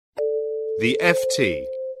The FT.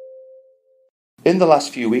 In the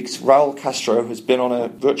last few weeks, Raul Castro has been on a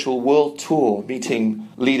virtual world tour, meeting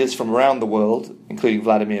leaders from around the world, including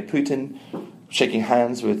Vladimir Putin, shaking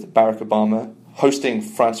hands with Barack Obama, hosting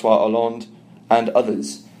Francois Hollande, and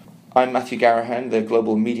others. I'm Matthew Garahan, the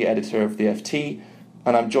global media editor of the FT,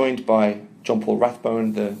 and I'm joined by John Paul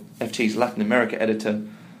Rathbone, the FT's Latin America editor,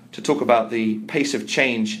 to talk about the pace of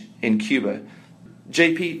change in Cuba.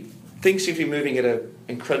 JP, things seem to be moving at an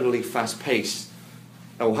incredibly fast pace,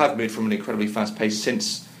 or have moved from an incredibly fast pace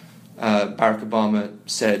since Barack Obama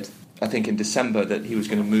said, I think in December, that he was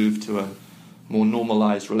going to move to a more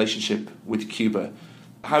normalized relationship with Cuba.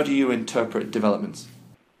 How do you interpret developments?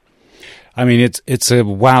 I mean, it's a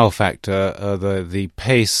wow factor, the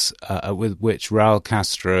pace with which Raul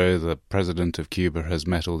Castro, the president of Cuba, has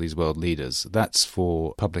met all these world leaders. That's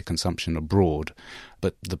for public consumption abroad.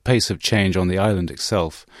 But the pace of change on the island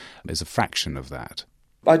itself is a fraction of that.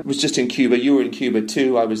 I was just in Cuba. You were in Cuba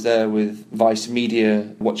too. I was there with Vice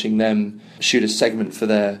Media, watching them shoot a segment for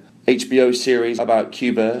their HBO series about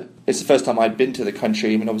Cuba. It's the first time I'd been to the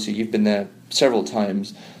country. I mean, obviously you've been there several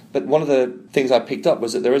times. But one of the things I picked up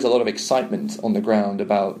was that there is a lot of excitement on the ground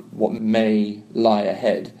about what may lie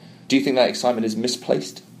ahead. Do you think that excitement is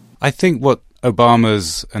misplaced? I think what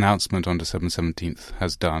Obama's announcement on December 17th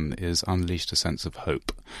has done is unleashed a sense of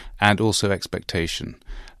hope and also expectation.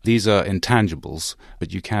 These are intangibles,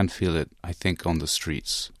 but you can feel it, I think, on the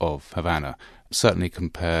streets of Havana, certainly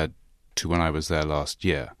compared to when I was there last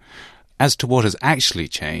year. As to what has actually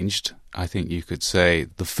changed, I think you could say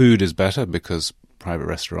the food is better because private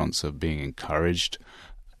restaurants are being encouraged.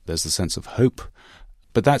 There's a sense of hope.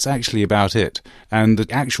 But that's actually about it. And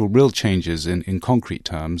the actual real changes in concrete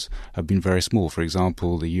terms have been very small. For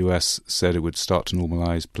example, the US said it would start to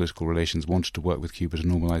normalize political relations, wanted to work with Cuba to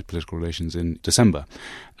normalize political relations in December.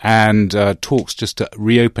 And talks just to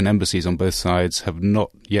reopen embassies on both sides have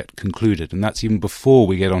not yet concluded. And that's even before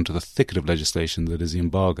we get onto the thicket of legislation that is the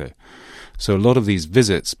embargo. So a lot of these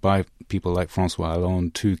visits by people like Francois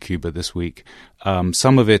Hollande to Cuba this week,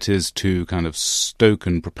 some of it is to kind of stoke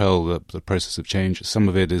and propel the process of change. Some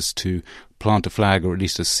of it is to plant a flag or at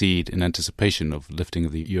least a seed in anticipation of lifting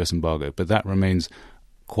of the US embargo. But that remains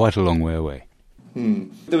quite a long way away.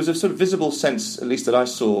 There was a sort of visible sense, at least that I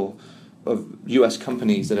saw, of US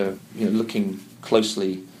companies that are looking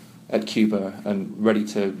closely at Cuba and ready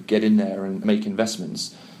to get in there and make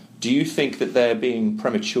investments. Do you think that they're being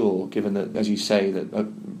premature, given that, as you say, that a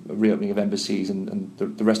reopening of embassies and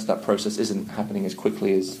the rest of that process isn't happening as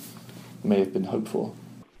quickly as may have been hoped for?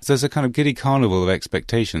 There's a kind of giddy carnival of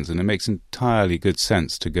expectations, and it makes entirely good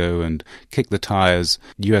sense to go and kick the tires.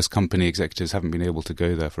 US company executives haven't been able to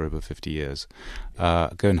go there for over 50 years. Go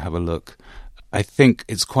and have a look. I think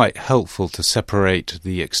it's quite helpful to separate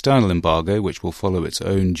the external embargo, which will follow its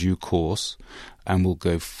own due course, and will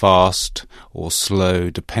go fast or slow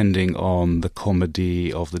depending on the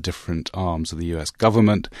comedy of the different arms of the US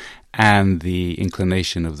government and the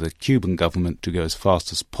inclination of the Cuban government to go as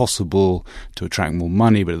fast as possible to attract more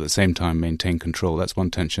money, but at the same time maintain control. That's one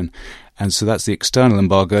tension. And so that's the external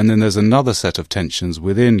embargo. And then there's another set of tensions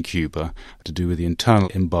within Cuba to do with the internal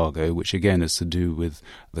embargo, which again is to do with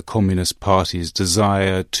the Communist Party's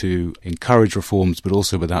desire to encourage reforms, but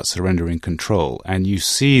also without surrendering control. And you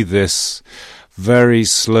see this very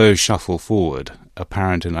slow shuffle forward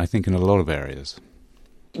apparent in, I think, in a lot of areas.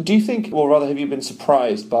 Do you think, or rather have you been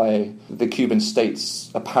surprised by the Cuban state's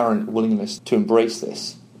apparent willingness to embrace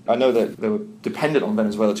this? I know that they were dependent on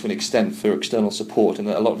Venezuela to an extent for external support, and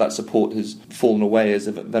that a lot of that support has fallen away as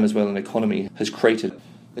the Venezuelan economy has cratered.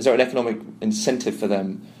 Is there an economic incentive for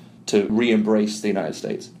them to re-embrace the United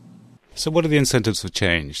States? So what are the incentives for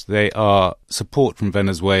change? They are support from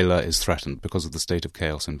Venezuela is threatened because of the state of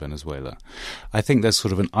chaos in Venezuela. I think there's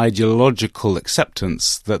sort of an ideological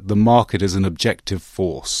acceptance that the market is an objective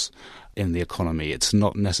force in the economy. It's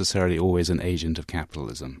not necessarily always an agent of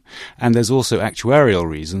capitalism. And there's also actuarial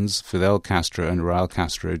reasons. Fidel Castro and Raul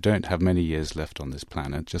Castro don't have many years left on this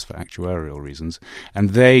planet, just for actuarial reasons. And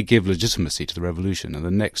they give legitimacy to the revolution, and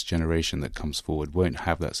the next generation that comes forward won't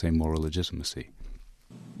have that same moral legitimacy.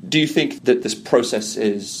 Do you think that this process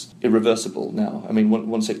is irreversible now? I mean,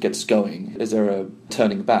 once it gets going, is there a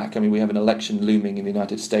turning back? I mean, we have an election looming in the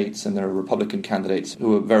United States, and there are Republican candidates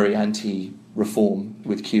who are very anti-reform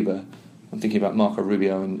with Cuba. I'm thinking about Marco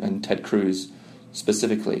Rubio and Ted Cruz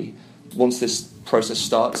specifically. Once this process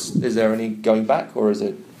starts, is there any going back, or is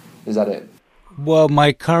that it? Well,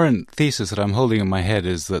 my current thesis that I'm holding in my head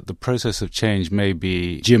is that the process of change may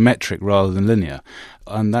be geometric rather than linear.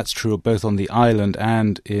 And that's true both on the island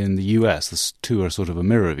and in the US. The two are sort of a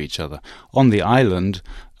mirror of each other. On the island,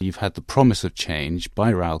 You've had the promise of change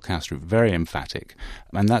by Raul Castro, very emphatic,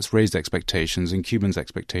 and that's raised expectations and Cubans'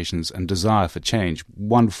 expectations and desire for change.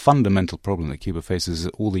 One fundamental problem that Cuba faces is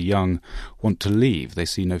that all the young want to leave. They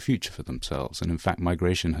see no future for themselves, and in fact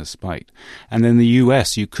migration has spiked. And in the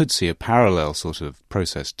US you could see a parallel sort of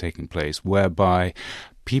process taking place whereby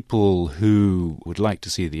people who would like to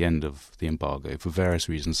see the end of the embargo for various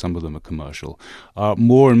reasons, some of them are commercial, are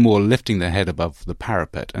more and more lifting their head above the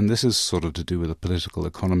parapet. And this is sort of to do with the political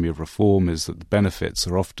economy of reform, is that the benefits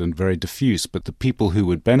are often very diffuse, but the people who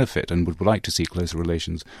would benefit and would like to see closer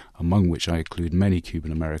relations, among which I include many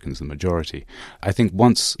Cuban Americans, the majority. I think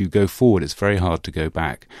once you go forward, it's very hard to go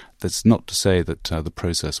back. That's not to say that the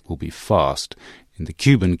process will be fast. In the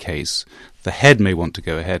Cuban case, the head may want to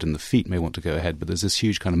go ahead and the feet may want to go ahead, but there's this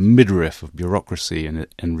huge kind of midriff of bureaucracy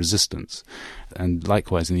and resistance. And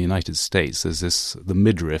likewise in the United States, there's the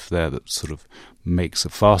midriff there that sort of makes a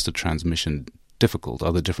faster transmission difficult,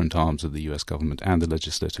 other different arms of the US government and the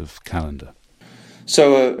legislative calendar.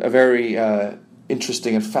 So a very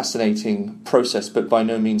interesting and fascinating process, but by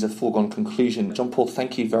no means a foregone conclusion. John Paul,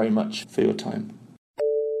 thank you very much for your time.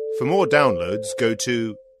 For more downloads, go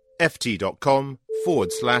to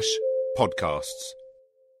ft.com/podcasts.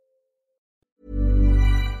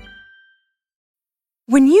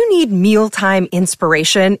 When you need mealtime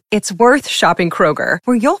inspiration, it's worth shopping Kroger,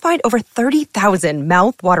 where you'll find over 30,000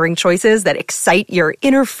 mouth-watering choices that excite your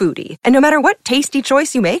inner foodie. And no matter what tasty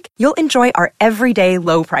choice you make, you'll enjoy our everyday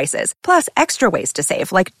low prices, plus extra ways to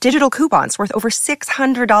save, like digital coupons worth over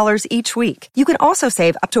 $600 each week. You can also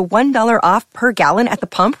save up to $1 off per gallon at the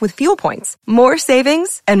pump with fuel points. More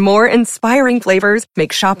savings and more inspiring flavors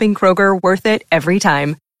make shopping Kroger worth it every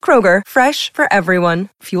time. Kroger, fresh for everyone.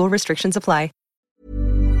 Fuel restrictions apply.